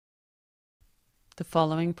The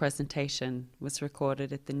following presentation was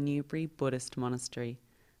recorded at the Newbury Buddhist Monastery,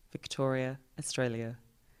 Victoria, Australia.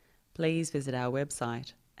 Please visit our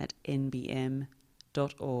website at nbm.org.au.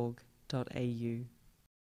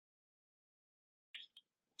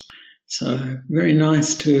 So very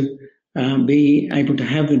nice to be able to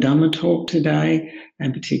have the Dhamma talk today,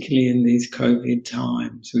 and particularly in these COVID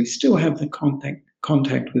times. We still have the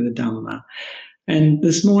contact with the Dhamma. And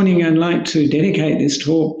this morning I'd like to dedicate this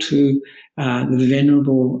talk to the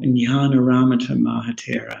Venerable Nissarano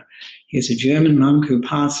Mahatera. He's a German monk who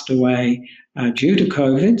passed away due to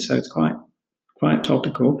COVID, so it's quite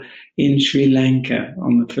topical, in Sri Lanka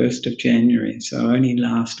on the 1st of January, so only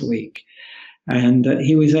last week. And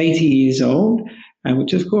he was 80 years old,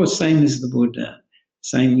 which is, of course, same as the Buddha,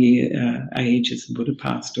 same age as the Buddha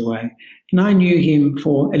passed away. And I knew him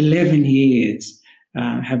for 11 years,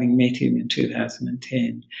 having met him in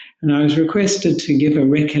 2010. And I was requested to give a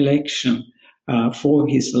recollection for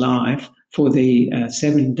his life for the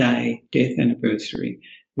 7-day death anniversary,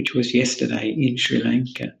 which was yesterday in Sri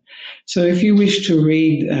Lanka. So if you wish to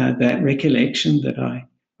read that recollection that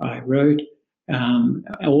I wrote,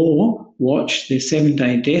 or watch the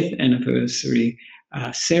 7-day death anniversary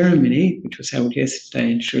ceremony, which was held yesterday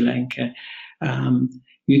in Sri Lanka,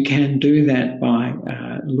 you can do that by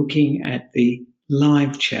looking at the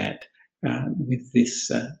live chat with this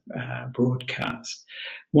broadcast.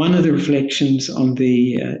 One of the reflections on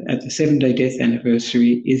the at the 7-day death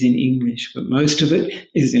anniversary is in English, but most of it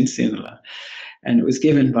is in Sinhala. And it was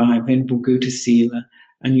given by Venerable Gutasila,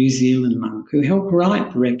 a New Zealand monk who helped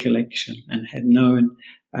write the recollection and had known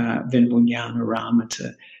Venerable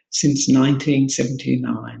Nissarano since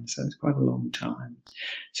 1979, so it's quite a long time.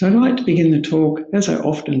 So I'd like to begin the talk, as I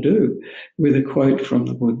often do, with a quote from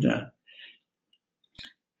the Buddha.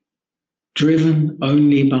 Driven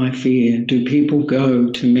only by fear do people go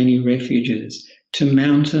to many refuges, to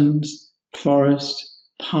mountains, forests,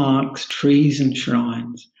 parks, trees and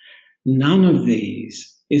shrines. None of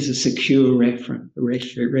these is a secure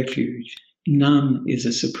refuge. None is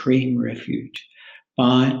a supreme refuge.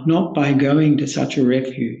 Not by going to such a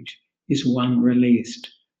refuge is one released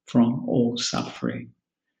from all suffering.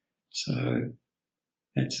 So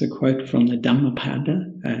that's a quote from the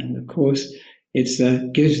Dhammapada, and of course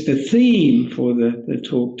it gives the theme for the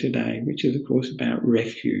talk today, which is of course about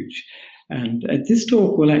refuge. And this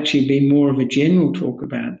talk will actually be more of a general talk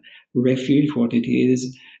about refuge, what it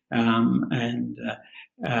is, and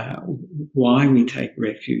why we take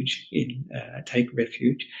refuge,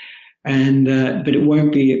 and but it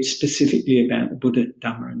won't be specifically about the Buddha,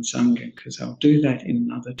 Dhamma, and Sangha, because I'll do that in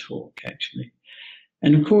another talk actually.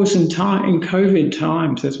 And of course, in COVID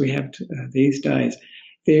times, as we have these days,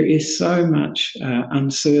 there is so much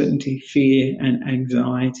uncertainty, fear, and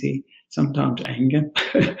anxiety. Sometimes anger,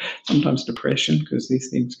 sometimes depression, because these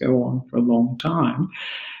things go on for a long time.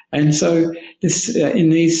 And so in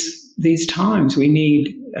these times, we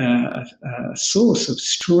need a source of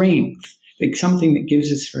strength, like something that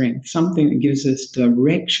gives us strength, something that gives us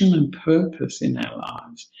direction and purpose in our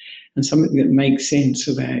lives, and something that makes sense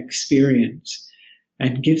of our experience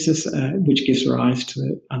and gives us, which gives rise to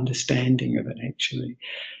the understanding of it actually.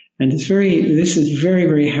 And this is very,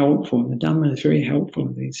 very helpful. The Dhamma is very helpful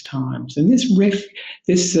in these times. And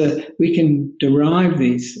we can derive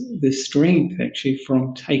this strength actually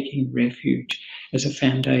from taking refuge as a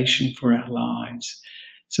foundation for our lives.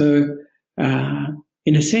 So,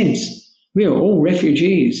 in a sense, we are all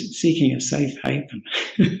refugees seeking a safe haven.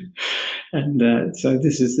 And so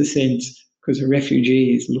this is the sense, because a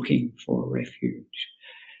refugee is looking for a refuge.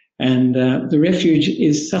 And the refuge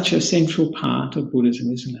is such a central part of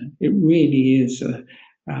Buddhism, isn't it? It really is at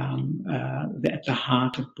the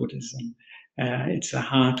heart of Buddhism. It's the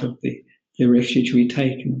heart of the refuge we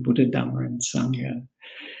take in the Buddha, Dhamma, and Sangha.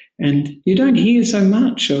 And you don't hear so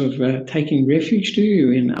much of taking refuge, do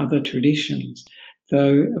you, in other traditions?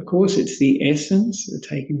 Though, of course, it's the essence, the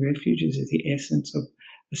taking refuge is the essence of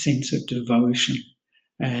a sense of devotion.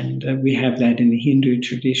 And we have that in the Hindu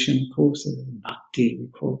tradition, of course, bhakti,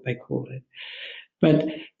 they call it. But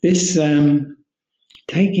this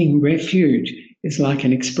taking refuge is like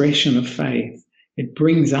an expression of faith. It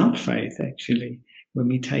brings up faith, actually, when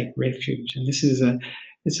we take refuge. And this is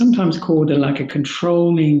it's sometimes called like a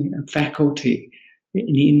controlling faculty in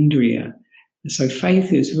Indriya. So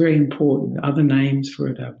faith is very important. Other names for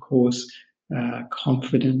it are, of course,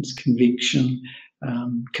 confidence, conviction,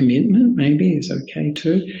 commitment maybe is okay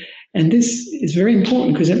too. And this is very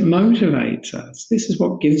important because it motivates us. This is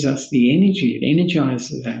what gives us the energy. It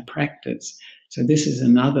energizes our practice. So this is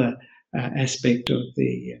another aspect of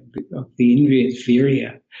the Indriya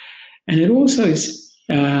virya. And it also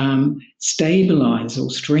stabilizes or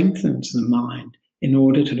strengthens the mind in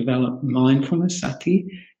order to develop mindfulness, sati,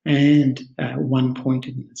 and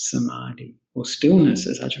one-pointedness, samadhi, or stillness,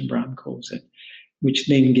 as Ajahn Brahm calls it, which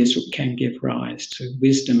then can give rise to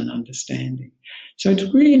wisdom and understanding. So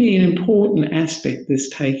it's really an important aspect, this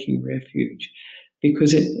taking refuge,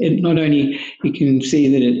 because it not only, you can see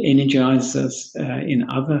that it energizes us in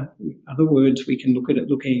other words, we can look at it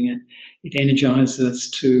looking at, it energizes us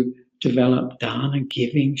to develop dana,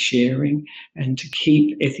 giving, sharing, and to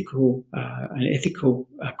keep ethical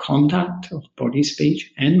conduct of body,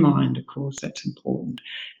 speech, and mind, of course, that's important,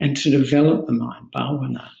 and to develop the mind,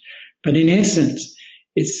 bhavana. But in essence,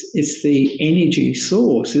 it's the energy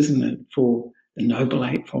source, isn't it, for the Noble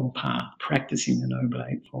Eightfold Path, practicing the Noble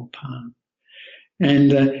Eightfold Path.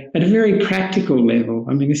 And at a very practical level,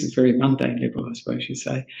 I mean, this is very mundane level, I suppose you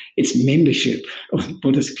say, it's membership of the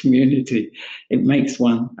Buddhist community. It makes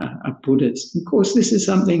one a Buddhist. Of course, this is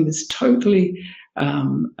something that's totally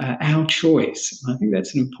our choice. I think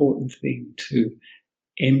that's an important thing to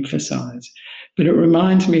emphasize. But it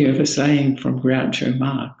reminds me of a saying from Groucho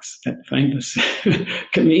Marx, that famous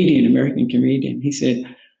comedian, American comedian. He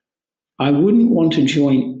said, "I wouldn't want to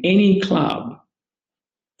join any club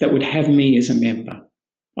that would have me as a member."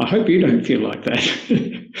 I hope you don't feel like that.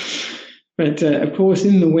 But of course,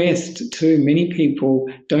 in the West too, many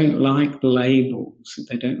people don't like labels.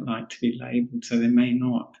 They don't like to be labelled, so they may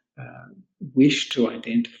not wish to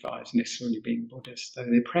identify as necessarily being Buddhist, though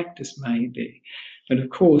their practice may be. But of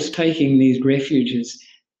course, taking these refuges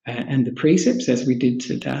and the precepts, as we did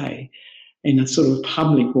today, in a sort of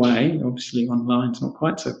public way, obviously online it's not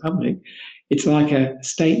quite so public, it's like a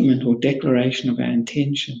statement or declaration of our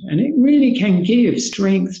intention. And it really can give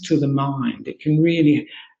strength to the mind. It can really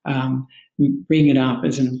bring it up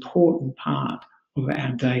as an important part of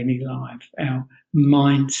our daily life, our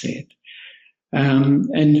mindset.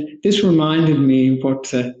 And this reminded me of what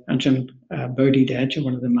Ajahn Bodhidharma,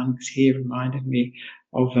 one of the monks here, reminded me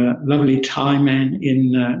of a lovely Thai man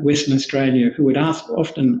in Western Australia who would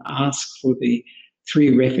often ask for the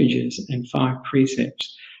 3 refuges and 5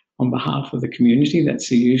 precepts on behalf of the community. That's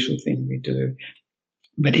the usual thing we do.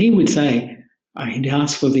 But he would say, he'd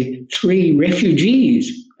ask for the 3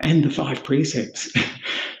 refugees and the 5 precepts.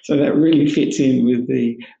 So that really fits in with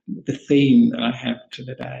the theme that I have for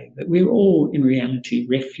today, that we're all in reality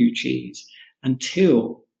refugees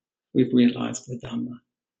until we've realised the Dhamma.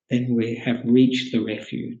 Then we have reached the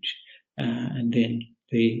refuge, and then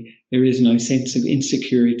there is no sense of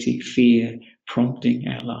insecurity, fear prompting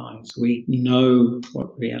our lives. We know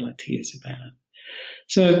what reality is about.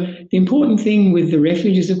 So the important thing with the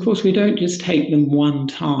refuge is, of course, we don't just take them one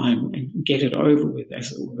time and get it over with,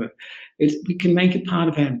 as it were. We can make it part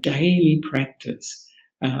of our daily practice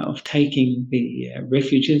of taking the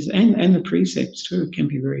refuges and the precepts too. It can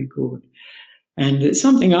be very good. And it's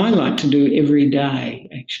something I like to do every day,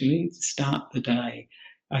 actually, to start the day.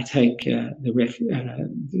 I take do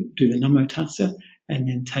the Namo Tassa and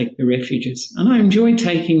then take the refuges. And I enjoy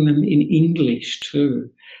taking them in English too.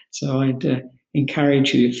 So I'd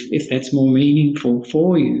encourage you, if that's more meaningful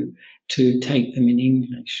for you, to take them in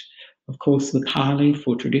English. Of course, the Pali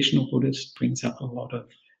for traditional Buddhists brings up a lot of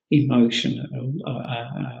emotion,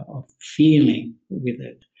 of feeling with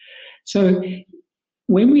it. So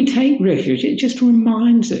when we take refuge, it just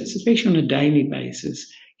reminds us, especially on a daily basis,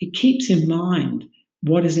 it keeps in mind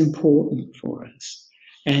what is important for us.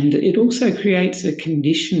 And it also creates a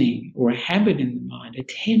conditioning or a habit in the mind, a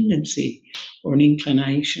tendency or an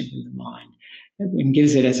inclination in the mind, and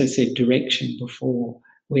gives it, as I said, direction before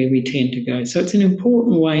where we tend to go. So it's an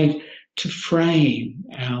important way to frame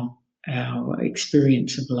our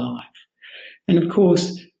experience of life. And of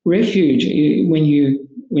course, refuge, when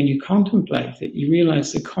you contemplate it, you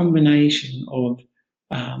realise the combination of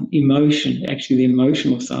emotion. Actually, the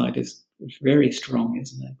emotional side is very strong,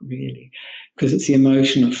 isn't it, really? Because it's the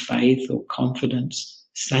emotion of faith or confidence,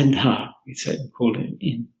 saddha, we call it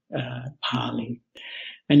in Pali.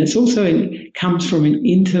 And it's also comes from an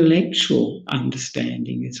intellectual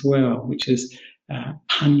understanding as well, which is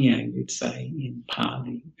panya, you'd say in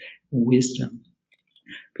Pali, wisdom.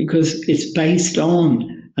 Because it's based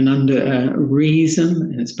on reason,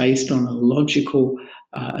 and it's based on a logical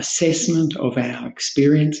assessment of our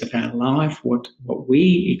experience, of our life, what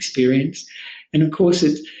we experience. And of course,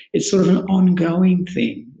 it's sort of an ongoing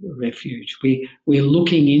thing, refuge. We're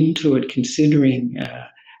looking into it, considering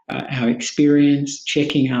our experience,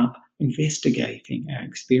 checking up, investigating our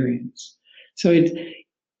experience. So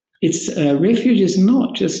refuge is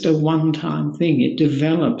not just a one-time thing. It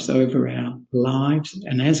develops over our lives,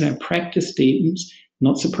 and as our practice deepens,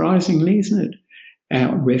 not surprisingly, isn't it,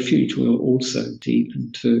 our refuge will also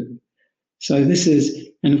deepen too. So this is,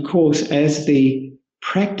 and of course, as the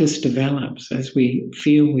practice develops, as we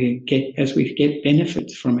get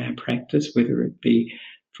benefits from our practice, whether it be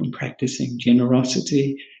from practicing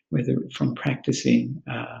generosity, whether from practicing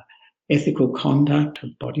ethical conduct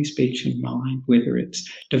of body, speech, and mind, whether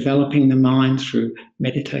it's developing the mind through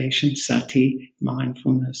meditation, sati,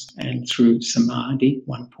 mindfulness, and through samadhi,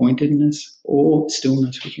 one-pointedness, or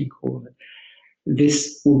stillness, we can call it.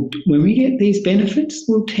 This will, when we get these benefits,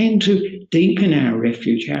 will tend to deepen our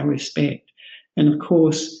refuge, our respect. And of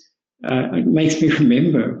course, it makes me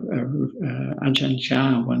remember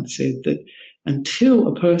Ajahn once said that until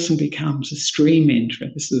a person becomes a stream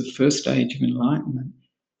enterer, this is the first stage of enlightenment,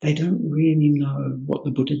 they don't really know what the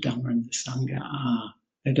Buddha, Dhamma, and the Sangha are.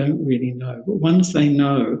 They don't really know. But once they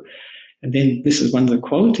know, and then this is one of the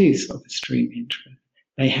qualities of a stream enterer,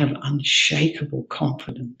 they have unshakable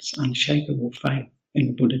confidence, unshakable faith in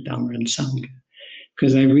the Buddha, Dhamma, and Sangha,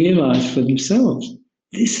 because they realise for themselves,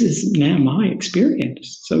 this is now my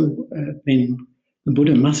experience. So then the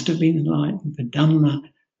Buddha must have been enlightened. The Dhamma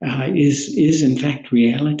is in fact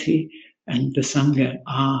reality, and the Sangha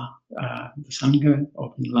are the Sangha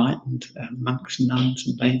of enlightened monks, nuns,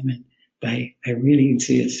 and laymen. They really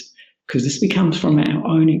exist, because this becomes from our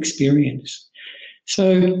own experience.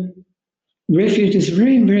 So refuge is a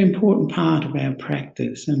very, very important part of our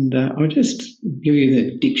practice. And I'll just give you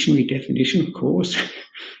the dictionary definition, of course,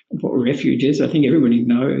 of what refuge is. I think everybody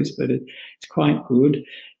knows, but it's quite good.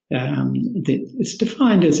 It's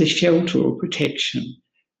defined as a shelter or protection,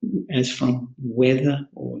 as from weather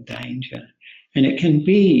or danger. And it can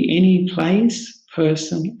be any place,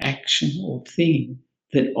 person, action, or thing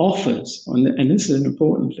that offers, and this is an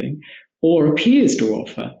important thing, or appears to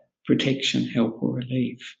offer protection, help, or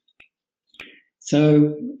relief.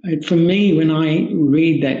 So for me, when I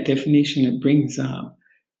read that definition, it brings up,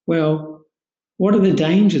 well, what are the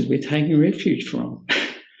dangers we're taking refuge from?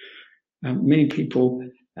 Many people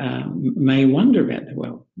may wonder about that.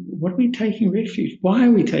 Well, what are we taking refuge? Why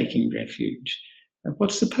are we taking refuge?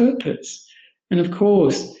 What's the purpose? And of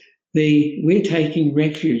course, we're taking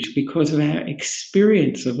refuge because of our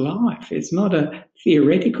experience of life. It's not a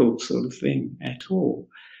theoretical sort of thing at all,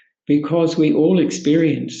 because we all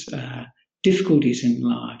experience difficulties in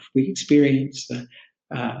life. We experience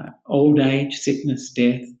old age, sickness,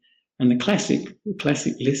 death, and the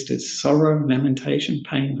classic list is sorrow, lamentation,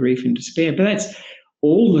 pain, grief, and despair. But that's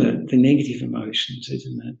all the negative emotions,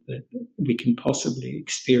 isn't it, that we can possibly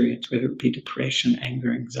experience, whether it be depression,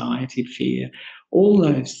 anger, anxiety, fear, all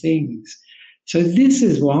those things. So this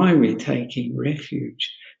is why we're taking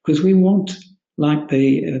refuge, because we want, like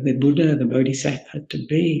the Buddha, the Bodhisattva to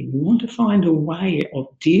be, we want to find a way of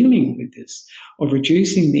dealing with this, of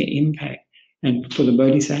reducing their impact. And for the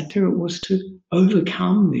Bodhisattva, it was to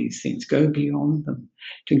overcome these things, go beyond them,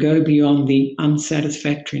 to go beyond the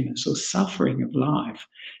unsatisfactoriness or suffering of life,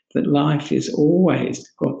 that life is always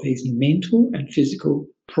got these mental and physical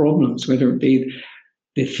problems, whether it be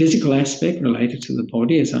the physical aspect related to the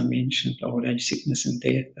body, as I mentioned, old age, sickness, and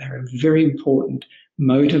death. They're a very important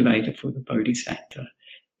motivator for the Bodhisattva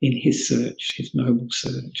in his search, his noble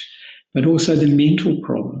search. But also the mental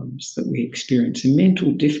problems that we experience, the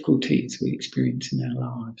mental difficulties we experience in our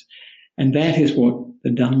lives. And that is what the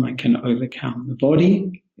Dhamma can overcome. The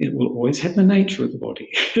body, it will always have the nature of the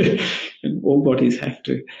body. And all bodies have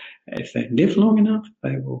to, if they live long enough,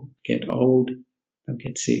 they will get old, they'll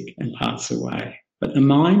get sick and pass away. But the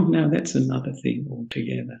mind, no, that's another thing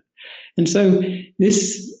altogether. And so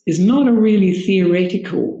this is not a really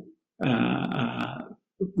theoretical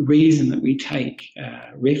reason that we take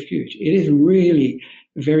refuge. It is really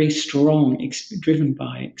very strong, driven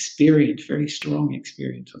by experience, very strong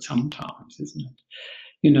experience sometimes, isn't it?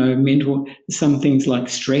 You know, some things like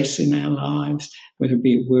stress in our lives, whether it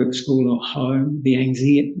be at work, school, or home, the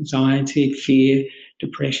anxiety, fear,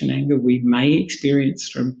 depression, anger we may experience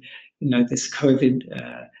from, this COVID,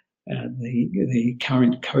 the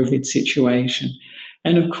current COVID situation.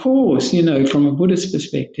 And of course, from a Buddhist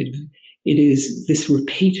perspective, it is this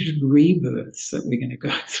repeated rebirths that we're going to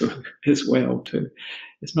go through as well too.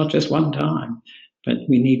 It's not just one time, but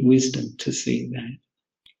we need wisdom to see that.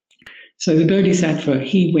 So the Bodhisattva,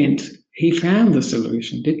 he found the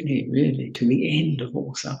solution, didn't he, really, to the end of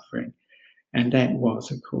all suffering. And that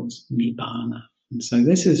was, of course, Nibbana. And so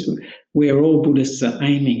this is where all Buddhists are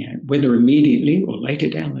aiming at, whether immediately or later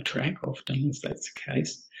down the track, often as that's the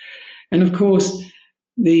case. And of course,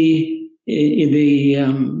 the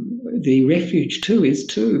refuge too is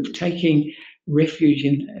taking refuge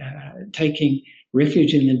in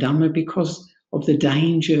the Dhamma, because of the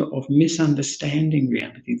danger of misunderstanding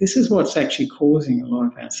reality. This is what's actually causing a lot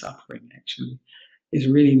of our suffering, actually, is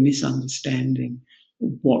really misunderstanding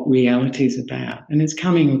what reality is about. And it's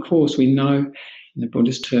coming, of course, we know in the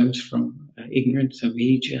Buddhist terms, from ignorance,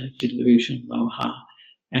 avijja, delusion, moha,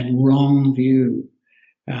 and wrong view,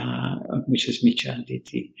 which is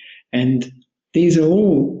micca-ditthi. And these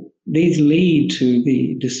lead to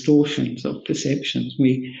the distortions of perceptions.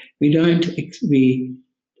 We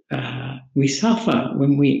suffer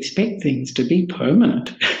when we expect things to be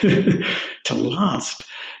permanent, to last,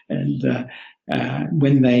 and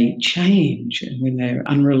when they change and when they're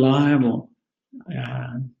unreliable,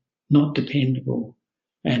 not dependable,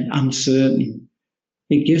 and uncertain,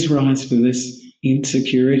 it gives rise to this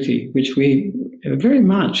insecurity, which we very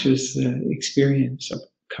much as the experience of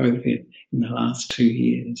COVID in the last 2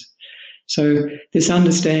 years. So this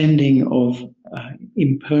understanding of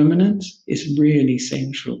impermanence is really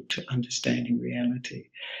central to understanding reality,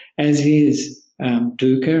 as is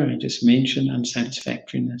dukkha, I just mentioned,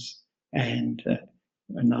 unsatisfactoriness, and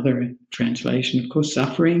another translation, of course,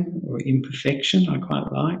 suffering or imperfection, I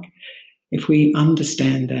quite like. If we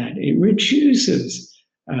understand that, it reduces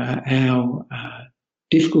our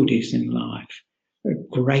difficulties in life a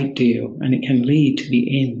great deal, and it can lead to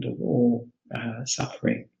the end of all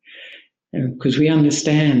suffering. Because we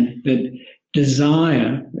understand that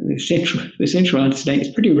desire, the central understanding,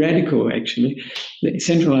 is pretty radical actually. The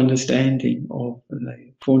central understanding of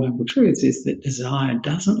the Four Noble Truths is that desire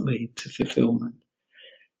doesn't lead to fulfillment.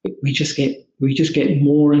 We just get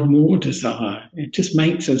more and more desire. It just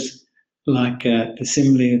makes us, like the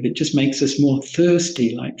simile of it, just makes us more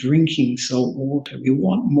thirsty, like drinking salt water. We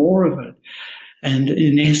want more of it. And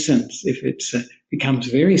in essence, if it becomes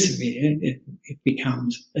very severe, it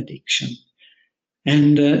becomes addiction.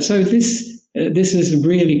 And so this is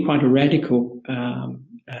really quite a radical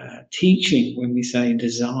teaching when we say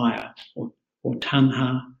desire or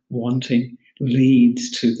tanha, wanting, leads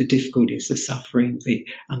to the difficulties, the suffering, the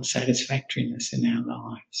unsatisfactoriness in our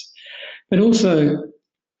lives. But also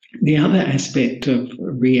the other aspect of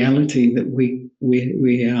reality that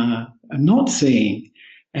we are not seeing,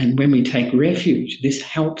 and when we take refuge, this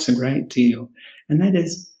helps a great deal, and that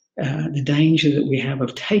is the danger that we have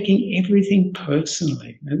of taking everything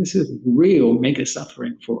personally. Now, this is real mega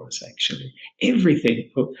suffering for us, actually. Everything,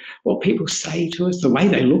 what people say to us, the way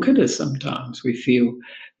they look at us sometimes, we feel,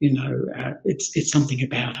 it's something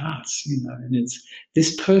about us, and it's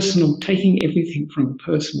this personal, taking everything from a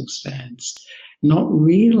personal stance, not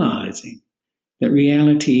realizing that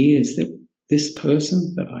reality is that this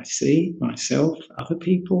person that I see, myself, other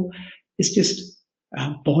people, is just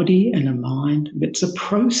a body and a mind. It's a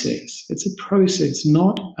process. It's a process,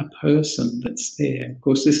 not a person that's there. Of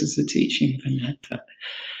course, this is the teaching of anatta.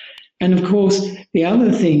 And of course, the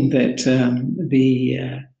other thing that the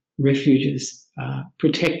refuge is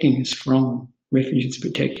protecting us from,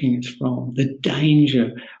 the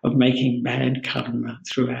danger of making bad karma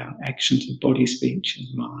through our actions of body, speech,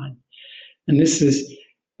 and mind. And this is,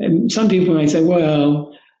 some people may say,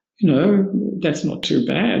 well, that's not too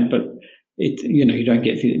bad, but you don't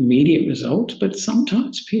get the immediate results, but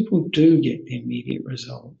sometimes people do get the immediate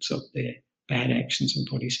results of their bad actions of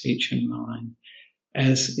body, speech, and mind,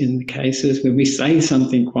 as in the cases when we say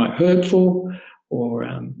something quite hurtful or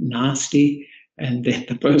nasty, and then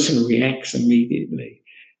the person reacts immediately,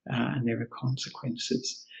 and there are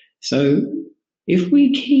consequences. So if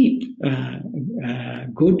we keep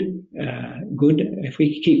good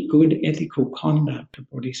ethical conduct of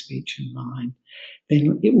body, speech, and mind,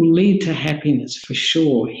 then it will lead to happiness for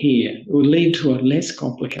sure here. It will lead to a less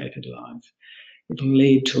complicated life. It will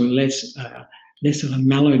lead to less of a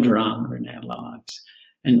melodrama in our lives.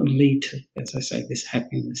 And it will lead to, as I say, this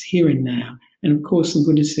happiness here and now. And of course, the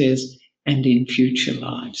Buddha says, and in future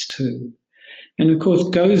lives too. And of course,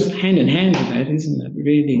 goes hand in hand with that, isn't it?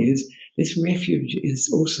 Really is. This refuge is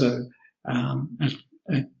also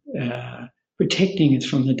protecting us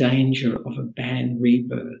from the danger of a bad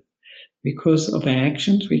rebirth. Because of our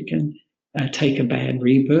actions, we can take a bad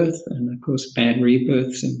rebirth. And of course, bad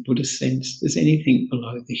rebirths in Buddhist sense is anything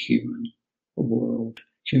below the human world,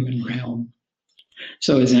 human realm.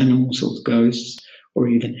 So as animals or ghosts or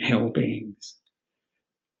even hell beings.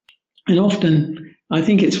 And often, I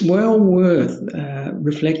think it's well worth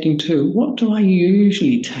reflecting too, what do I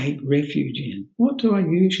usually take refuge in? What do I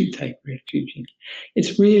usually take refuge in?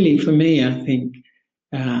 It's really, for me, I think,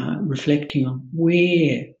 reflecting on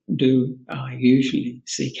where do I usually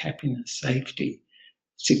seek happiness, safety,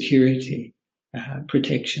 security,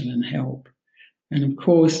 protection and help. And of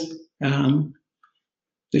course,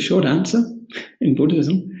 the short answer in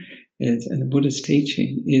Buddhism and the Buddha's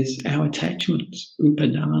teaching is our attachments,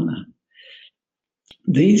 upadana.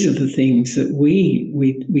 These are the things that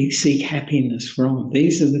we seek happiness from.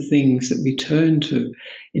 These are the things that we turn to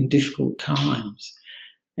in difficult times.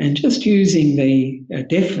 And just using the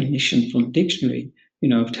definition from the dictionary,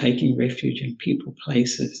 of taking refuge in people,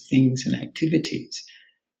 places, things, and activities,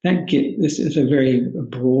 this is a very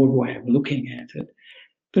broad way of looking at it.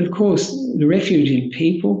 But of course, the refuge in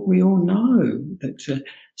people, we all know that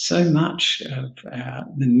so much of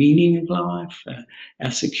the meaning of life, our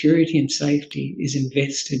security and safety is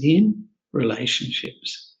invested in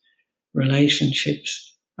relationships.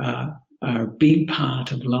 Relationships are a big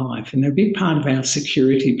part of life, and they're a big part of our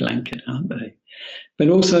security blanket, aren't they? But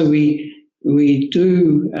also we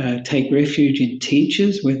do take refuge in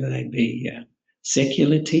teachers, whether they be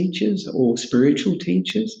secular teachers or spiritual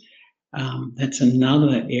teachers. That's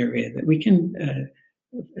another area that we can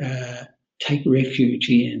take refuge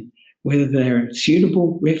in. Whether they're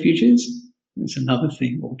suitable refuges, it's another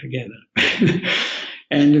thing altogether.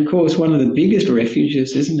 And of course, one of the biggest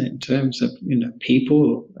refuges, isn't it, in terms of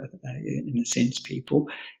people, in a sense, people,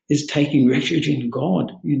 is taking refuge in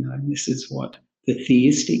God. And this is what the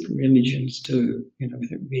theistic religions do.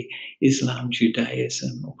 Whether it be Islam,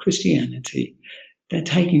 Judaism, or Christianity, they're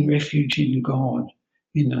taking refuge in God.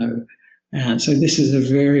 So this is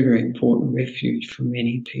a very, very important refuge for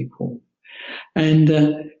many people. And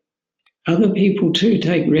other people too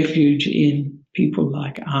take refuge in people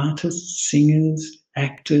like artists, singers,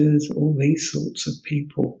 actors, all these sorts of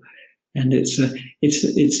people. And it's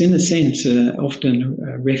in a sense often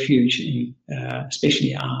a refuge in,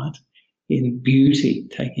 especially art, in beauty,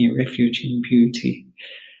 taking a refuge in beauty.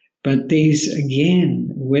 But these, again,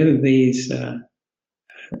 whether these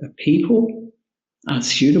people are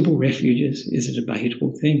suitable refuges is a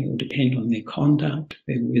debatable thing. It will depend on their conduct,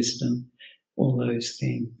 their wisdom, all those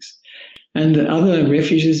things. And other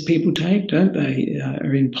refuges people take, don't they,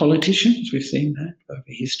 are in politicians. We've seen that over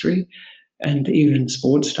history, and even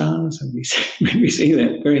sports stars. And we see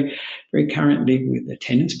that very, very currently with a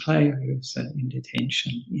tennis player who's in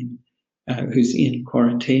detention, who's in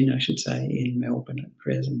quarantine, I should say, in Melbourne at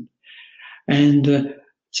present. And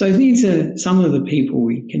so these are some of the people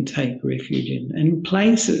we can take refuge in. And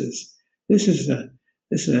places,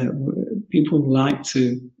 people like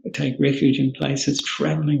to take refuge in places,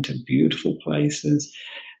 travelling to beautiful places.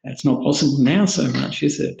 It's not possible now so much,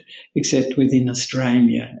 is it? Except within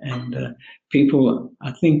Australia. And people,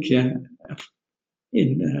 I think,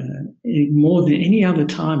 in more than any other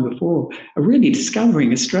time before, are really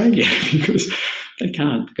discovering Australia because they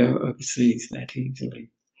can't go overseas that easily.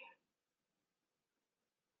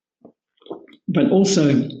 But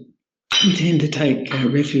also, we tend to take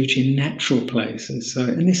refuge in natural places. So,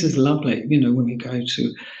 and this is lovely, when we go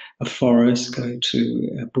to a forest, go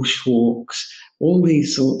to bushwalks, all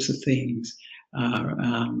these sorts of things,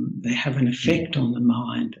 they have an effect on the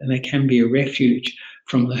mind, and they can be a refuge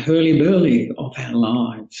from the hurly-burly of our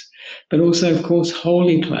lives. But also, of course,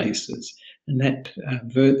 holy places, and that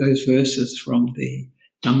those verses from the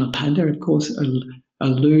Dhammapada, of course,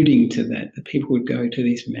 alluding to that people would go to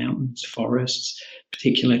these mountains, forests,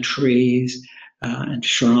 particular trees and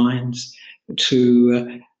shrines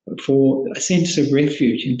for a sense of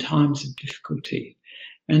refuge in times of difficulty.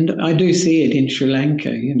 And I do see it in Sri Lanka,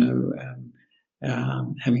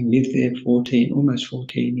 having lived there almost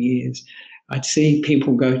 14 years, I'd see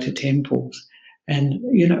people go to temples and,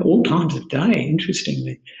 all times of day,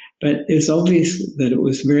 interestingly. But it's obvious that it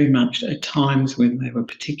was very much at times when they were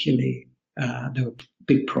particularly, there were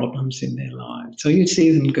big problems in their lives. So you'd see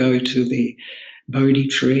them go to the Bodhi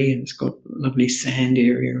tree, and it's got lovely sand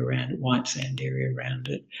area around it, white sand area around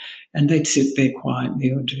it. And they'd sit there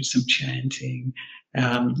quietly or do some chanting.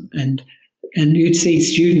 And you'd see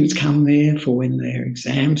students come there for when their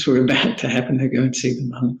exams were about to happen. They'd go and see the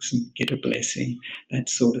monks and get a blessing, that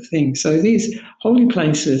sort of thing. So these holy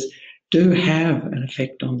places do have an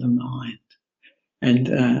effect on the mind. And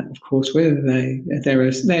of course, whether they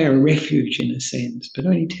are a refuge in a sense, but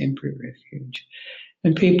only temporary refuge.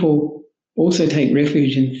 And people also take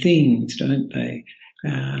refuge in things, don't they?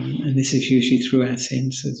 And this is usually through our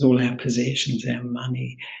senses, all our possessions, our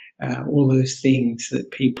money, all those things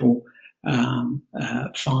that people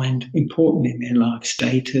find important in their life,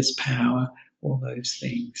 status, power, all those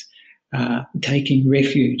things. Taking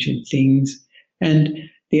refuge in things. And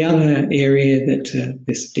the other area that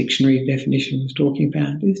this dictionary definition was talking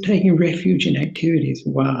about is taking refuge in activities.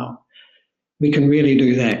 Wow. We can really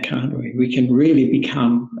do that, can't we? We can really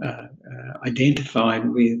become identified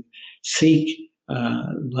with, seek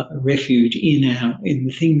refuge in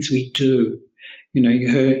the things we do,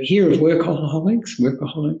 You hear of workaholics,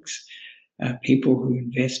 people who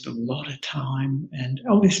invest a lot of time, and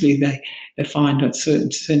obviously they find a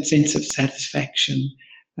certain sense of satisfaction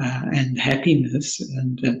and happiness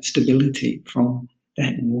and stability from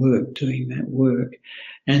that work, doing that work.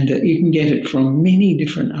 And you can get it from many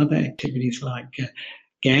different other activities, like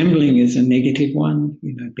gambling is a negative one,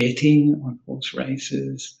 betting on horse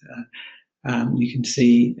races. You can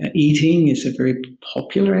see eating is a very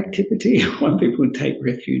popular activity, one people take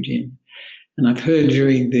refuge in. And I've heard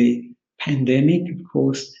during the pandemic, of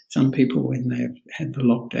course, some people, when they've had the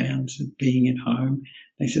lockdowns of being at home,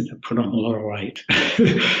 they said they put on a lot of weight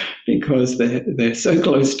because they're so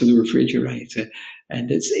close to the refrigerator.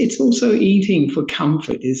 And it's also eating for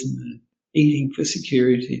comfort, isn't it? Eating for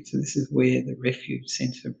security. So this is where the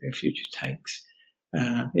sense of refuge takes.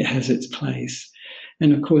 It has its place.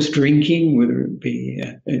 And of course, drinking, whether it be,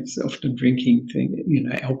 it's often drinking,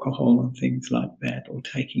 alcohol and things like that, or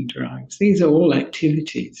taking drugs. These are all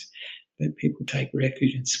activities that people take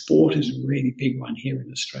refuge in. Sport is a really big one here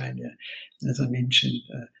in Australia. As I mentioned,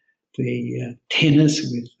 the tennis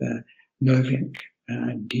with Novak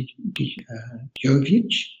Djokovic.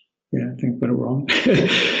 Yeah, I think I got it wrong.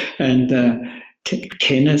 And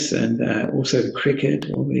tennis and also the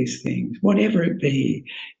cricket, all these things. Whatever it be,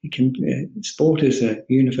 sport is a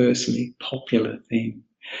universally popular thing.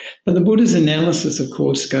 But the Buddha's analysis, of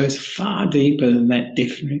course, goes far deeper than that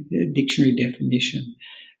dictionary definition.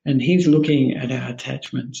 And he's looking at our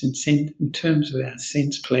attachments in terms of our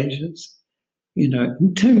sense pleasures,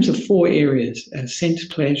 in terms of 4 areas: our sense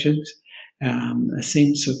pleasures, a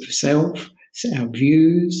sense of self, our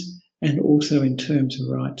views, and also in terms of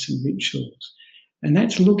rites and rituals. And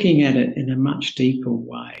that's looking at it in a much deeper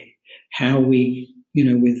way. How we,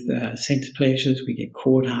 with sense pleasures, we get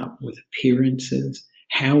caught up with appearances,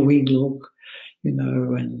 how we look,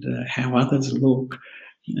 and how others look.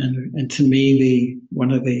 And to me,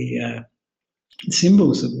 one of the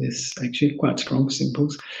symbols of this, actually quite strong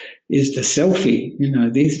symbols, is the selfie.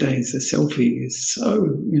 These days the selfie is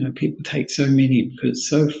so, people take so many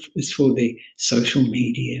because it's for the social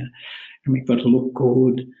media, and we've got to look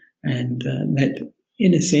good, and that,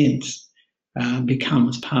 in a sense,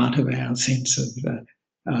 becomes part of our sense of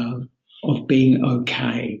being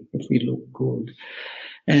okay if we look good.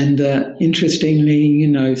 And interestingly,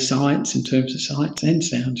 sights, in terms of sights and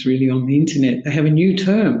sounds, really on the internet, they have a new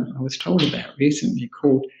term I was told about recently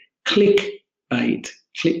called clickbait,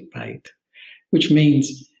 which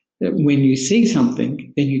means that when you see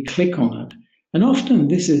something, then you click on it. And often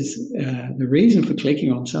this is the reason for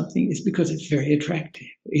clicking on something is because it's very attractive.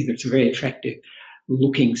 Either it's a very attractive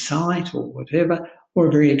looking site or whatever, or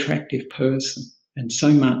a very attractive person. And so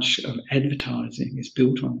much of advertising is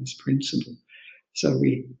built on this principle. So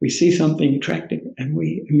we see something attractive and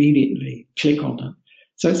we immediately click on it.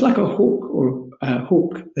 So it's like a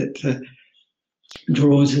hook that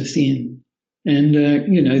draws us in. And,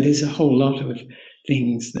 there's a whole lot of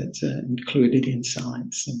things that's included in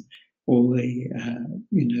sites, and all the,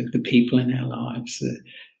 the people in our lives,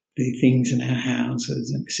 the things in our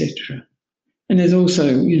houses, etc. And there's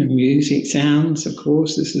also, music, sounds, of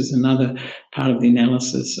course. This is another part of the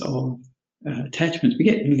analysis of attachments. We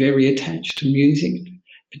get very attached to music,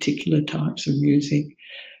 particular types of music,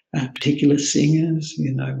 particular singers.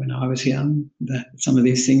 When I was young, some of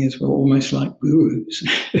these singers were almost like gurus.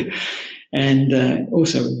 And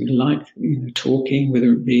also we like, talking,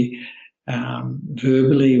 whether it be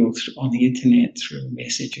verbally or on the internet through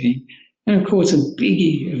messaging. And of course, a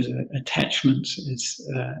biggie of attachments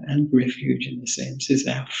and refuge, in a sense, is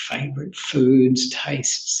our favourite foods,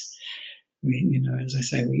 tastes. As I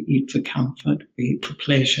say, we eat for comfort, we eat for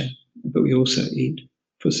pleasure, but we also eat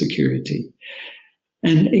for security.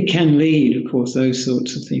 And it can lead, of course, those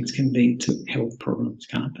sorts of things can lead to health problems,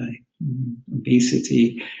 can't they?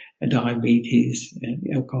 Obesity, diabetes,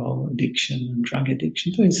 alcohol addiction, and drug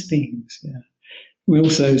addiction, those things. Yeah. We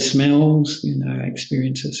also smells,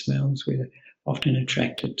 experience of smells. We're often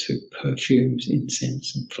attracted to perfumes,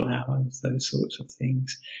 incense and flowers, those sorts of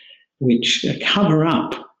things, which cover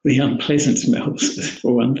up the unpleasant smells,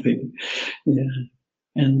 for one thing. Yeah.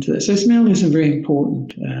 And so smell is a very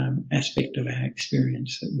important aspect of our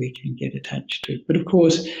experience that we can get attached to. But of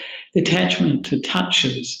course, the attachment to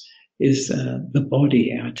touches is the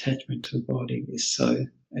body. Our attachment to the body is so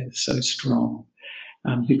strong.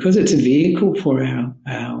 Because it's a vehicle for our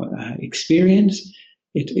experience,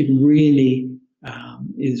 it really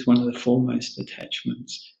is one of the foremost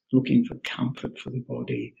attachments, looking for comfort for the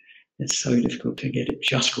body. it's so difficult to get it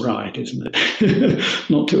just right, isn't it?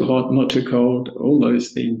 Not too hot, not too cold, all those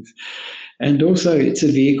things. And also it's a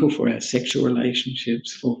vehicle for our sexual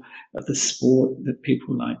relationships, for the sport that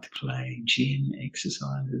people like to play, gym,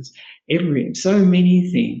 exercises, so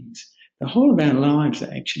many things. The whole of our lives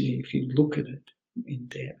are actually, if you look at it in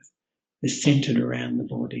depth, is centered around the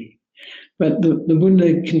body. But the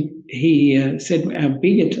Buddha, he said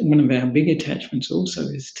one of our big attachments also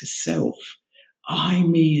is to self. I,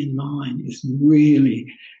 me, and mine is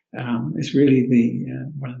really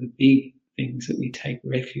the one of the big things that we take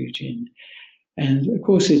refuge in. And of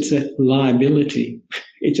course, it's a liability.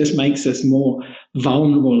 It just makes us more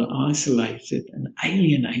vulnerable, isolated, and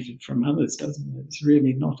alienated from others, doesn't it? It's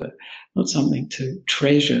really not something to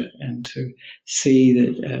treasure and to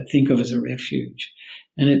think of as a refuge.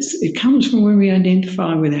 And it comes from when we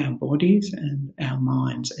identify with our bodies and our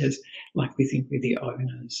minds as like we think we're the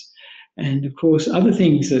owners. And of course, other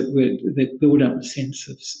things that build up a sense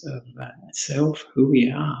of self, who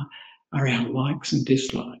we are our likes and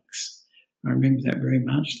dislikes. I remember that very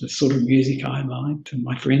much, the sort of music I liked, and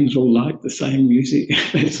my friends all liked the same music,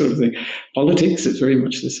 that sort of thing. Politics, it's very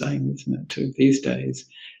much the same, isn't it, too, these days,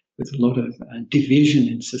 with a lot of division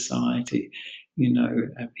in society.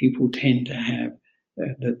 People tend to have,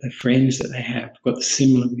 the friends that they have got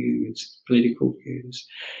similar views, political views.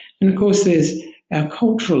 And of course, there's our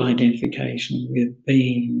cultural identification with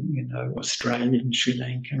being, Australian, Sri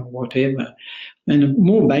Lankan, or whatever. And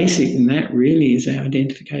more basic than that really is our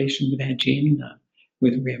identification with our gender,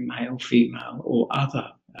 whether we're male, female, or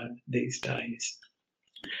other these days.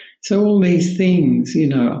 So all these things,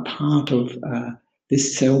 are part of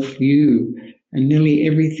this self-view, and nearly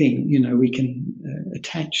everything, we can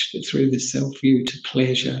attach through the self-view to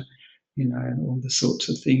pleasure, and all the sorts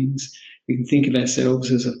of things. We can think of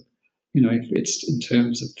ourselves as if it's in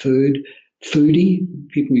terms of foodie,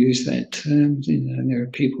 people use that term, and there are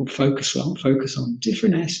people focus on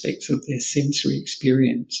different aspects of their sensory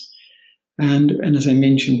experience. And as I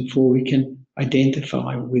mentioned before, we can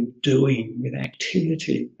identify with doing, with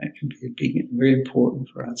activity. That can be very important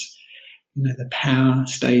for us. The power,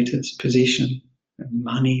 status, position,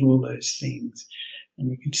 money, all those things. And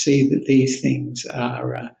we can see that these things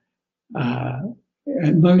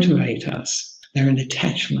motivate us. They're an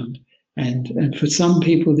attachment. And for some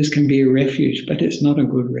people, this can be a refuge, but it's not a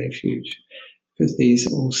good refuge because these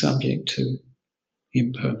are all subject to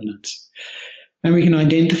impermanence. And we can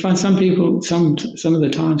identify, some people, some of the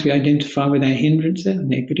times we identify with our hindrances, our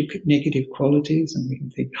negative qualities, and we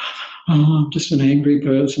can think, I'm just an angry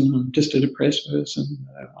person, I'm just a depressed person,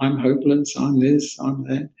 I'm hopeless, I'm this, I'm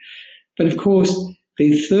that. But of course,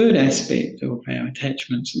 the third aspect of our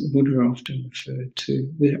attachments that the Buddha often referred to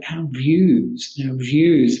were our views. Our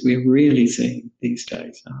views we're really seeing these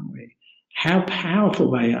days, aren't we? How powerful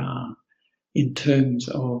they are in terms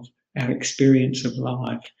of our experience of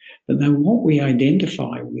life. But they're what we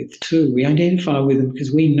identify with too. We identify with them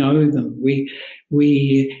because we know them.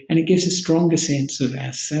 And it gives a stronger sense of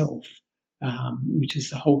ourself, which is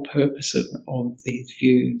the whole purpose of these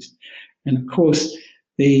views. And of course,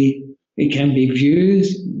 it can be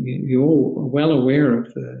views. You're all well aware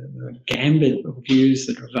of the gambit of views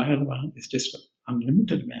that are available. There's just an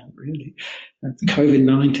unlimited amount, really.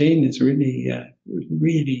 COVID-19 has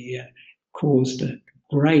really caused a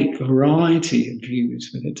great variety of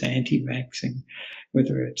views, whether it's anti-vaxxing,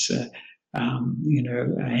 whether it's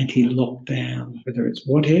anti-lockdown, whether it's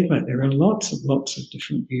whatever. There are lots of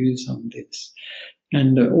different views on this.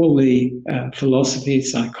 And all the philosophy,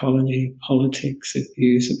 psychology, politics,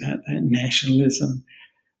 views about that, nationalism,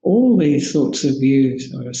 all these sorts of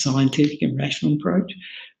views are a scientific and rational approach.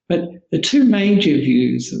 But the two major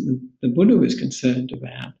views that the Buddha was concerned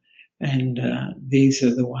about, and these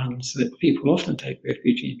are the ones that people often take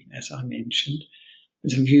refuge in, as I mentioned,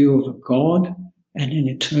 is a view of a God and an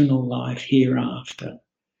eternal life hereafter.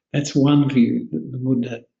 That's one view that the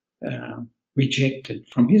Buddha rejected.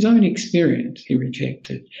 From his own experience, he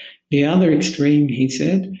rejected. The other extreme, he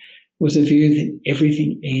said, was a view that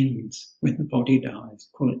everything ends when the body dies,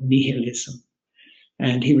 call it nihilism.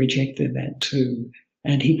 And he rejected that too.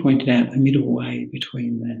 And he pointed out the middle way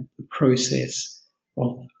between the process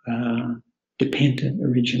of dependent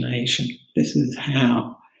origination. This is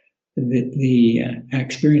how our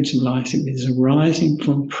experience of life is arising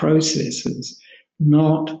from processes,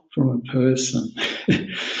 not from a person.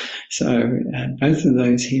 So both of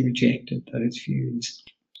those he rejected, those views.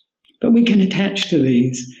 But we can attach to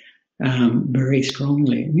these very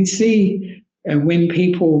strongly. And we see when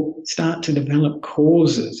people start to develop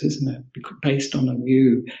causes, isn't it, based on a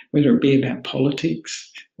view, whether it be about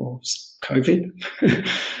politics or COVID,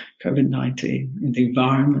 COVID-19, in the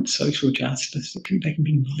environment, social justice. They can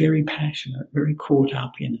be very passionate, very caught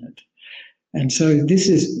up in it. And so this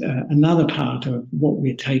is another part of what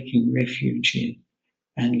we're taking refuge in.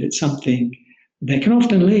 And it's something that can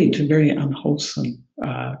often lead to very unwholesome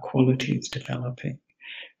qualities developing.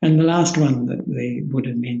 And the last one that the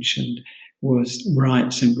Buddha mentioned was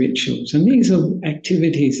rites and rituals. And these are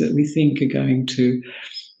activities that we think are going to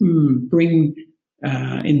bring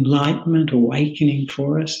enlightenment, awakening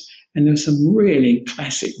for us. And there's some really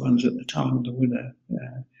classic ones at the time of the Buddha.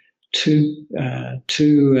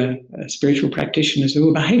 Two spiritual practitioners who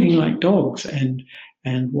were behaving like dogs, and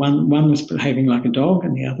one was behaving like a dog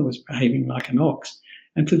and the other was behaving like an ox.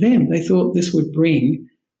 And for them, they thought this would bring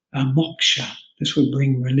moksha, this would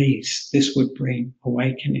bring release, this would bring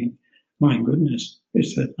awakening. My goodness,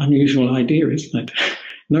 it's an unusual idea, isn't it? And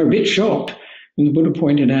they're a bit shocked. And the Buddha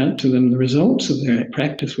pointed out to them the results of their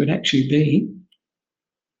practice would actually be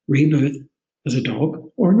rebirth as a dog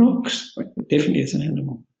or an ox, definitely as an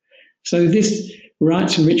animal. So this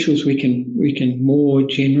rites and rituals we can more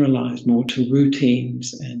generalize more to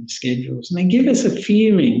routines and schedules, and they give us a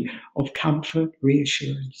feeling of comfort,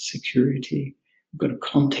 reassurance, security. We've got a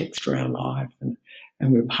context for our life, and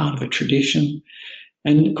we're part of a tradition.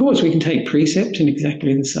 And of course, we can take precepts in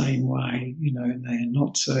exactly the same way, and they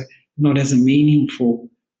are not as a meaningful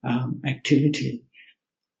activity.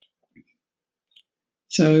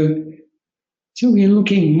 So we're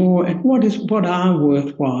looking more at what are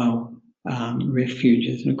worthwhile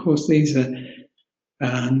refuges. And of course, these are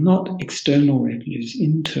not external refuges,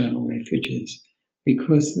 internal refuges,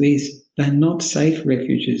 because they're not safe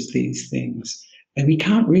refuges, these things. And we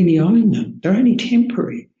can't really own them. They're only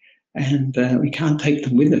temporary. And we can't take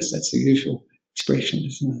them with us. That's the usual expression,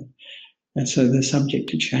 isn't it? And so they're subject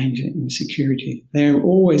to change and insecurity. They're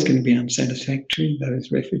always going to be unsatisfactory, those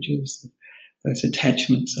refuges, those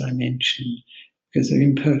attachments that I mentioned, because they're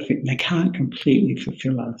imperfect. They can't completely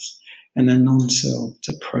fulfill us. And they're non-self. It's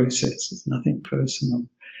a process. It's nothing personal.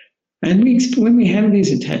 And when we have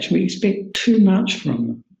these attachments, we expect too much from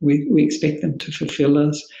them. We expect them to fulfill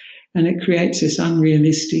us. And it creates this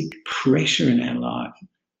unrealistic pressure in our life.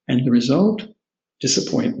 And the result?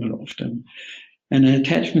 Disappointment often. And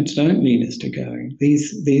attachments don't lead us to going.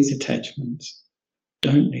 These attachments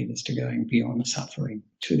don't lead us to going beyond suffering,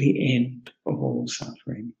 to the end of all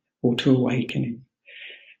suffering, or to awakening.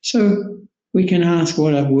 So we can ask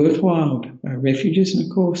what are worthwhile refuges. And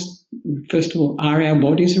of course, first of all, are our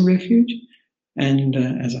bodies a refuge? And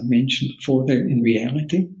as I mentioned before, they're in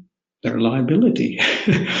reality, they're a liability.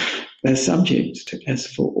 They're subject to, as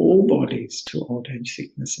for all bodies, to old age,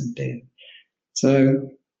 sickness and death. So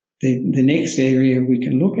the next area we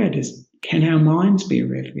can look at is, can our minds be a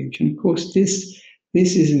refuge? And of course, this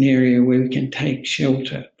is an area where we can take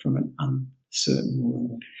shelter from an uncertain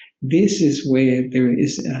world. This is where there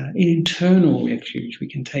is an internal refuge. We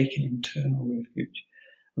can take an internal refuge.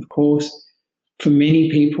 Of course, for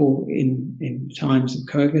many people in times of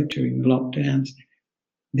COVID, during the lockdowns,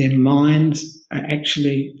 their minds are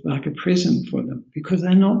actually like a prison for them because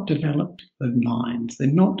they're not developed those minds. They're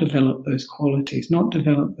not developed those qualities, not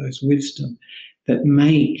developed those wisdom that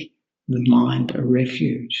make the mind a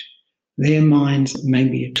refuge. Their minds may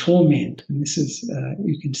be a torment. And this is,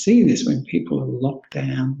 you can see this when people are locked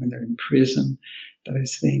down, when they're in prison,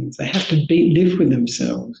 those things. They have to live with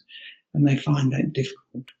themselves, and they find that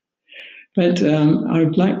difficult. But I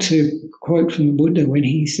would like to quote from the Buddha when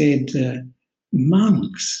he said,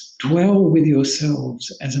 monks, dwell with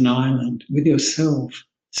yourselves as an island, with yourselves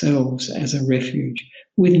as a refuge,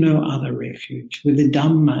 with no other refuge, with the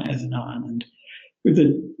Dhamma as an island, with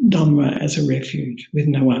the Dhamma as a refuge, with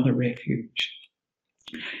no other refuge.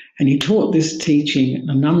 And he taught this teaching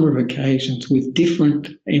on a number of occasions with different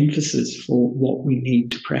emphasis for what we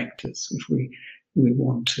need to practice if we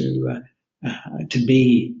want to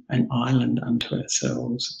be an island unto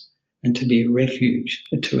ourselves and to be a refuge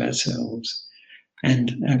to ourselves,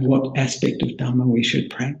 and what aspect of Dhamma we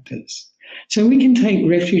should practice. So we can take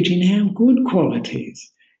refuge in our good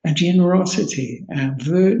qualities, our generosity, our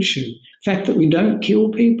virtue, the fact that we don't kill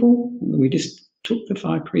people, we just took the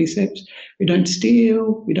 5 precepts, we don't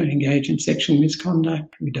steal, we don't engage in sexual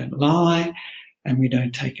misconduct, we don't lie, and we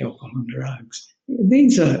don't take alcohol and drugs.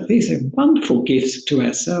 These are wonderful gifts to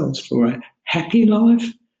ourselves for a happy life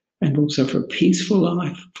and also for a peaceful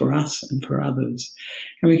life for us and for others.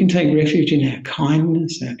 And we can take refuge in our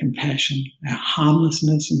kindness, our compassion, our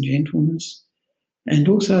harmlessness and gentleness, and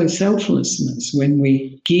also selflessness when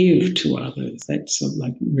we give to others. That's sort of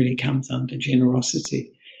like really comes under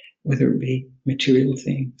generosity, whether it be material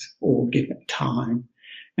things or give it time.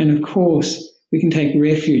 And of course, We can take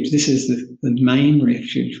refuge. This is the main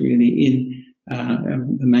refuge, really, in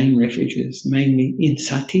the main refuges, mainly in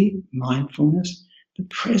sati, mindfulness. The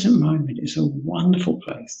present moment is a wonderful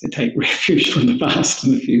place to take refuge from the past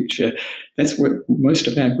and the future. That's where most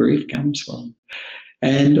of our grief comes from.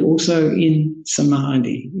 And also in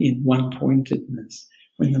samadhi, in one-pointedness,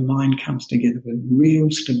 when the mind comes together with real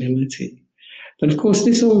stability. But of course,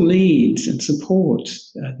 this all leads and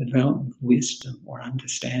supports the development of wisdom, or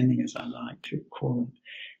understanding, as I like to call it,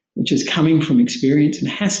 which is coming from experience, and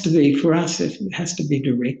has to be, for us, it has to be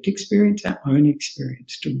direct experience, our own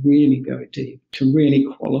experience, to really go deep, to really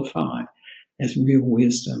qualify as real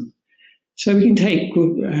wisdom. So we can take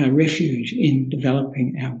good refuge in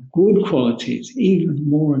developing our good qualities even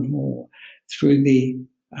more and more through the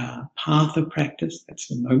path of practice. That's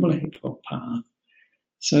the Noble Eightfold Path.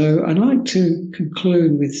 So I'd like to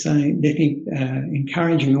conclude with saying,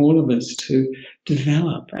 encouraging all of us to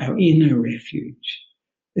develop our inner refuge.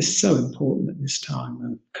 It's so important at this time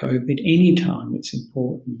of COVID. Any time it's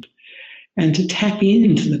important. And to tap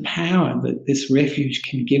into the power that this refuge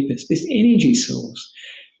can give us, this energy source,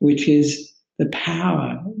 which is the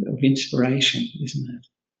power of inspiration, isn't it?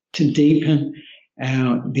 To deepen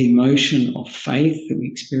the emotion of faith that we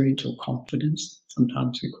experience, or confidence.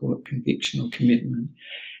 Sometimes we call it conviction or commitment.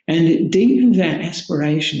 And it deepens our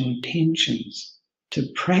aspirational intentions to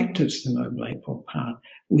practice the Noble Eightfold Path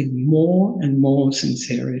with more and more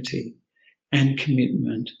sincerity and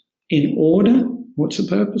commitment, in order, what's the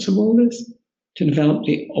purpose of all this? To develop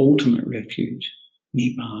the ultimate refuge,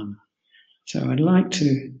 Nibbana. So I'd like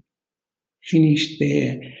to finish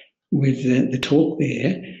there with the talk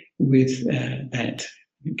there, with that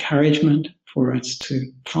encouragement for us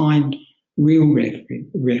to find real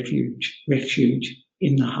refuge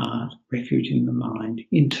in the heart, refuge in the mind,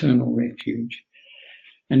 internal refuge.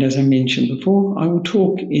 And as I mentioned before, I will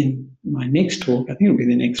talk in my next talk, I think it'll be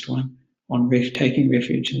the next one, on taking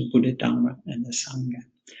refuge in the Buddha, Dhamma and the Sangha.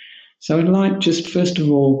 So I'd like, just first of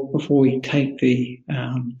all, before we take the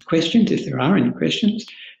questions, if there are any questions,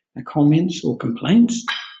 comments or complaints,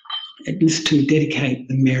 is to dedicate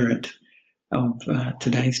the merit of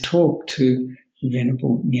today's talk to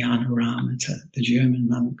Venerable Nissarano, the German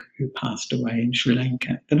monk who passed away in Sri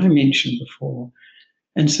Lanka that I mentioned before.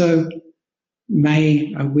 And so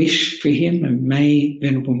may I wish for him, and may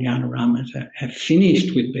Venerable Nissarano have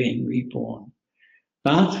finished with being reborn.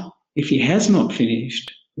 But if he has not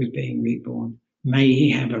finished with being reborn, may he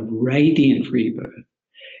have a radiant rebirth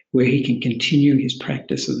where he can continue his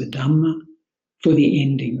practice of the Dhamma for the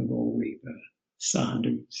ending of all rebirth.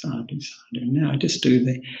 Sadhu, sadhu, sadhu. Now just do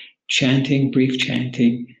the chanting, brief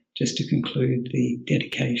chanting, just to conclude the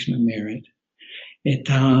dedication of merit.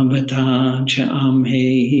 Etavata cha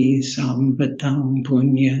amhehi samvatam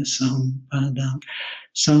punya sampadam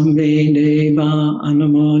samve deva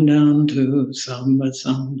anumodantu samba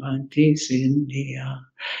sampati sindhya.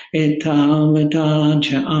 Etavata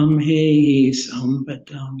cha amhehi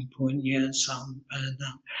samvatam punya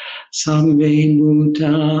sampadam samve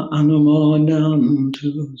bhuta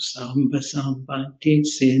anumodantu samba sampati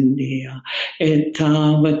sindhya.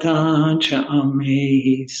 Etavata cha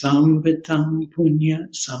amhehi samvatam punya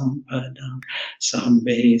sampadam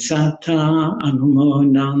sambe satta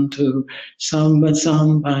anumodantu samba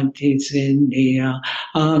sampati sindhya.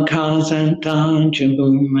 Akasanta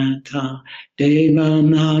jabumata deva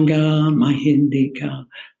naga mahindika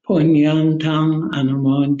punyantang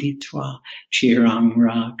anumoditva chirang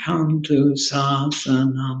rakantu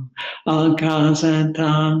sasanam.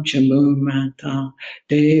 Akasanta jabumata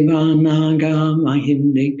deva naga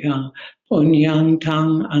mahindika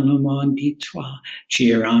punyantang anumoditva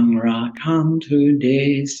chirang rakantu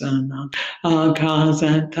desanam.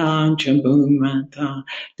 Akasata jabumata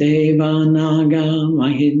deva naga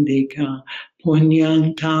mahindika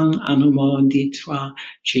punyantang anumoditva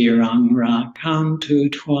chirang rakantu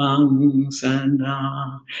twang sana.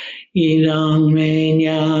 Idang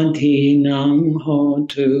menyatinang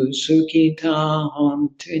hotu sukita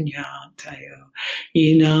hontu nyatayo.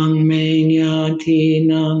 Idang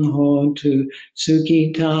menyatinang hotu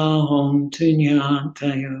sukita hontu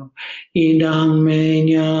nyatayo. Idang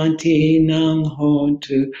menyatinang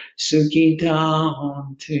hotu sukita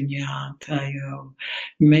hontu nyatayo.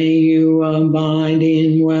 May you abide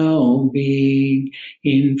in well-being,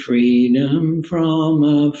 in freedom from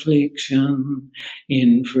affliction,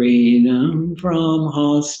 in freedom from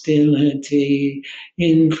hostility,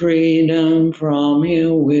 in freedom from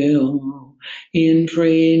ill will, in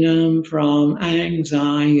freedom from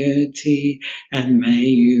anxiety, and may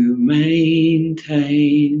you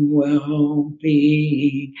maintain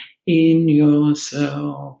well-being in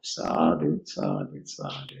yourself. Sadhu, sadhu,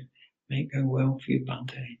 sadhu. May it go well for you,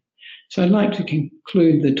 Bhante. So I'd like to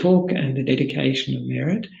conclude the talk and the dedication of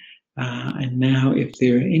merit. And now, if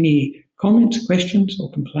there are any comments, questions,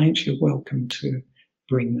 or complaints, you're welcome to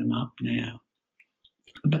bring them up now.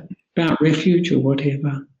 About refuge or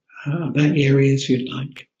whatever, about areas you'd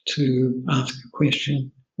like to ask a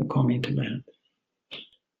question or comment about.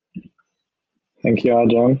 Thank you,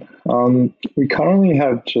 Ajahn. We currently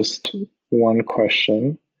have just one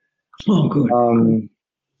question. Oh, good.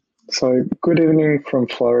 So, good evening from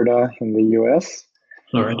Florida in the US.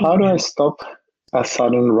 Florida. How do I stop a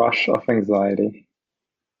sudden rush of anxiety?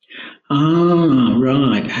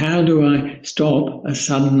 Right. How do I stop a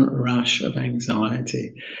sudden rush of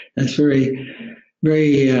anxiety? That's very,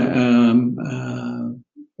 very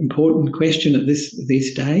important question at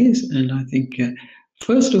these days. And I think,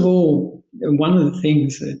 first of all, one of the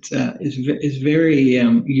things that is very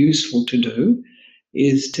useful to do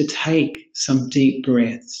is to take some deep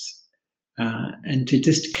breaths and to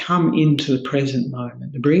just come into the present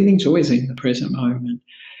moment. The breathing's always in the present moment.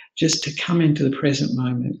 Just to come into the present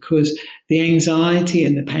moment, because the anxiety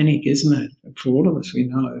and the panic, isn't it? For all of us, we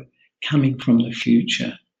know, coming from the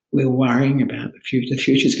future. We're worrying about the future. The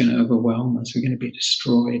future is going to overwhelm us. We're going to be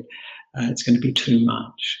destroyed. It's going to be too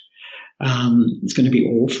much. It's going to be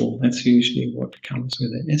awful. That's usually what comes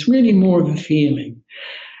with it. It's really more of a feeling.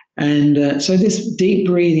 And so this deep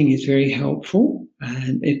breathing is very helpful.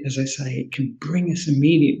 And as I say, it can bring us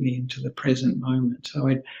immediately into the present moment. So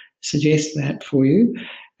I'd suggest that for you.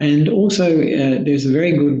 And also, there's a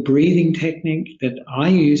very good breathing technique that I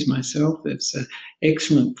use myself that's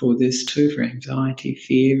excellent for this too, for anxiety,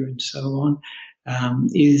 fear, and so on,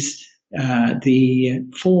 is the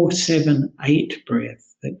 4-7-8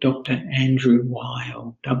 breath that Dr. Andrew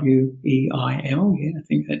Weil, W-E-I-L, yeah, I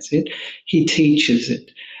think that's it, he teaches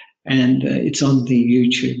it. And it's on the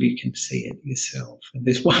YouTube, you can see it yourself. And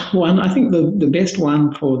there's one, I think the best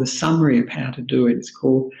one for the summary of how to do it is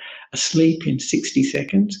called Asleep in 60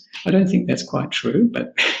 Seconds. I don't think that's quite true,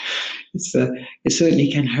 but it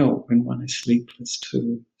certainly can help when one is sleepless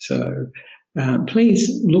too. So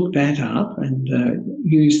please look that up and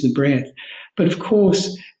use the breath. But of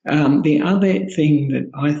course, the other thing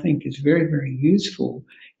that I think is very, very useful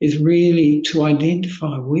is really to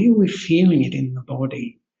identify where we're feeling it in the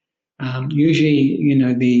body. Usually,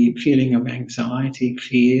 the feeling of anxiety,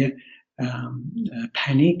 fear,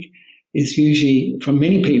 panic is usually, for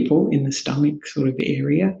many people, in the stomach sort of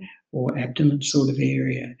area or abdomen sort of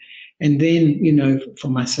area. And then, for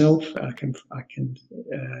myself, I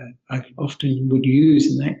often would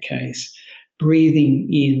use in that case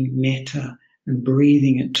breathing in metta and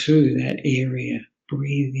breathing it to that area,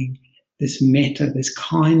 breathing this metta, this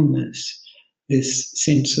kindness, this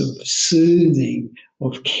sense of soothing,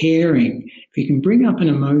 of caring. If you can bring up an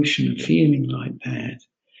emotion, a feeling like that,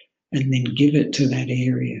 and then give it to that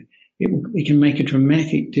area, it can make a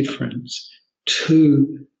dramatic difference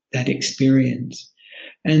to that experience.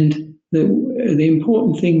 And the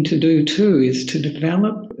important thing to do too is to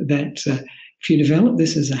develop that. If you develop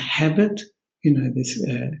this as a habit, this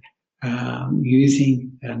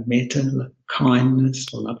using metta, kindness,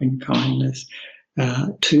 or loving kindness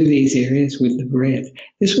to these areas with the breath,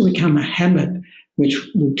 this will become a habit which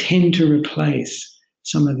will tend to replace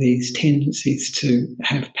some of these tendencies to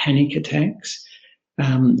have panic attacks.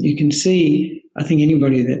 You can see, I think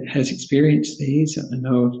anybody that has experienced these, I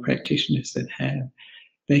know of practitioners that have,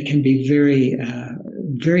 they can be very,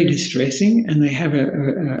 very distressing, and they have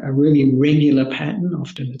a really regular pattern.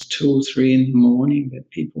 Often it's 2 or 3 in the morning that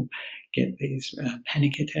people get these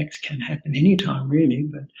panic attacks. Can happen anytime really,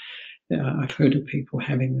 but I've heard of people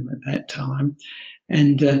having them at that time.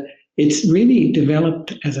 And it's really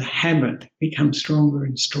developed as a habit, becomes stronger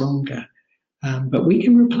and stronger. But we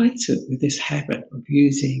can replace it with this habit of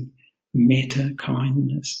using metta,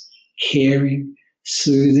 kindness, caring,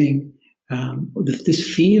 soothing,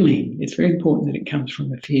 this feeling. It's very important that it comes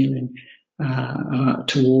from a feeling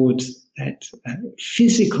towards that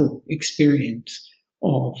physical experience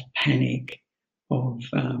of panic, of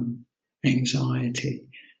anxiety.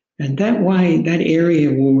 And that way, that area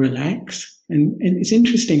will relax. And it's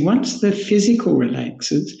interesting, once the physical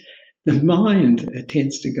relaxes, the mind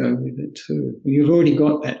tends to go with it too. You've already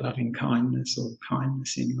got that loving kindness or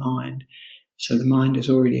kindness in mind, so the mind is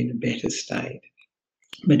already in a better state.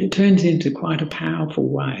 But it turns into quite a powerful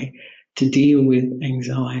way to deal with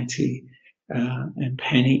anxiety and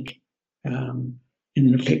panic in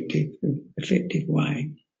an effective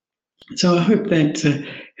way. So I hope that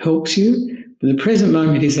helps you. The present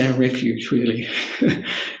moment is our refuge, really.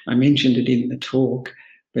 I mentioned it in the talk,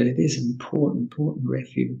 but it is an important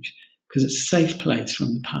refuge because it's a safe place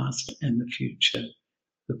from the past and the future.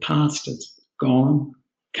 The past is gone,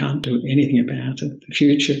 can't do anything about it. The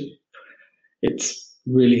future, it's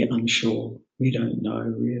really unsure. We don't know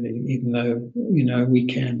really, even though, we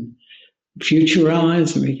can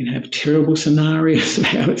futurize and we can have terrible scenarios of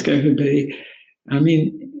how it's going to be. I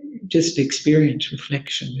mean, just experience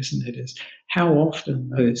reflection, isn't it? Is how often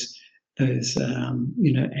those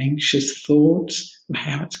anxious thoughts of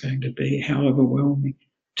how it's going to be, how overwhelming,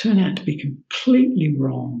 turn out to be completely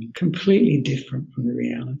wrong, completely different from the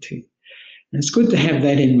reality. And it's good to have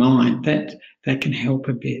that in mind. That can help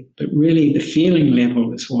a bit. But really, the feeling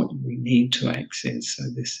level is what we need to access. So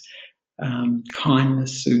this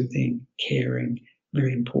kindness, soothing, caring,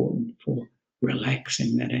 very important for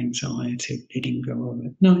relaxing that anxiety, letting go of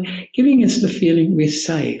it. No, giving us the feeling we're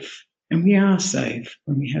safe, and we are safe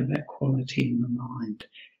when we have that quality in the mind.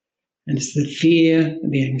 And it's the fear,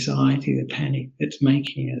 the anxiety, the panic that's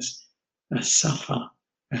making us suffer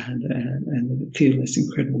and feel this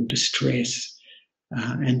incredible distress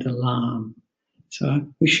and alarm. So I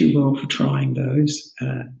wish you well for trying those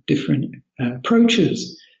different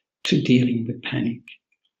approaches to dealing with panic.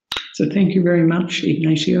 So thank you very much,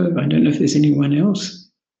 Ignacio. I don't know if there's anyone else.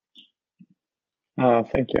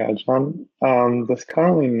 Thank you, Ajahn. There's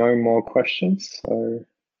currently no more questions, so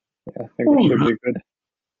I think we should be good.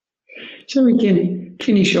 So we can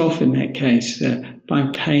finish off in that case by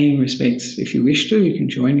paying respects. If you wish to, you can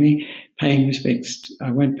join me. Paying respects,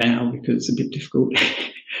 I won't bow because it's a bit difficult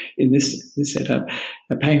in this setup.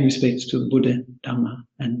 Paying respects to the Buddha, Dhamma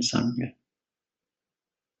and Sangha.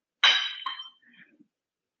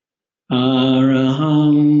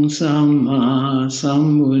 Arahang Samma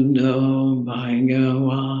Sambuddho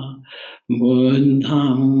Bhagava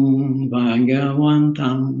Buddhang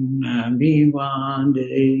Bhagavantam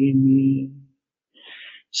Abhivademi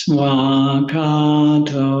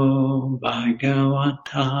Swakato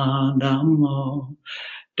Bhagavata Dhammo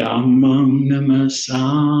Dhammam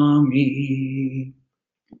Namasami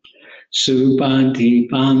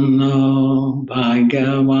Supatipanno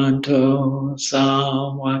Bhagavato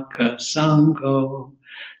Sawaka Sangho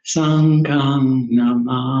Sangham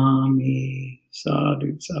Namami.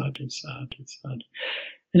 Sadhu, sadhu, sadhu, sadhu.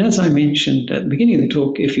 And as I mentioned at the beginning of the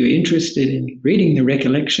talk, if you're interested in reading the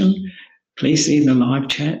recollection, please see the live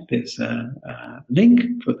chat. There's a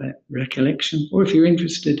link for that recollection. Or if you're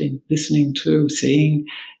interested in listening to, seeing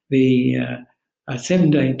the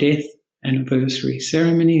 7-day death anniversary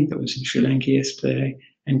ceremony that was in Sri Lanka yesterday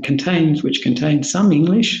and which contains some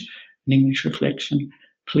English, an English reflection,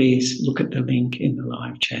 please look at the link in the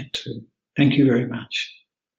live chat too. Thank you very much.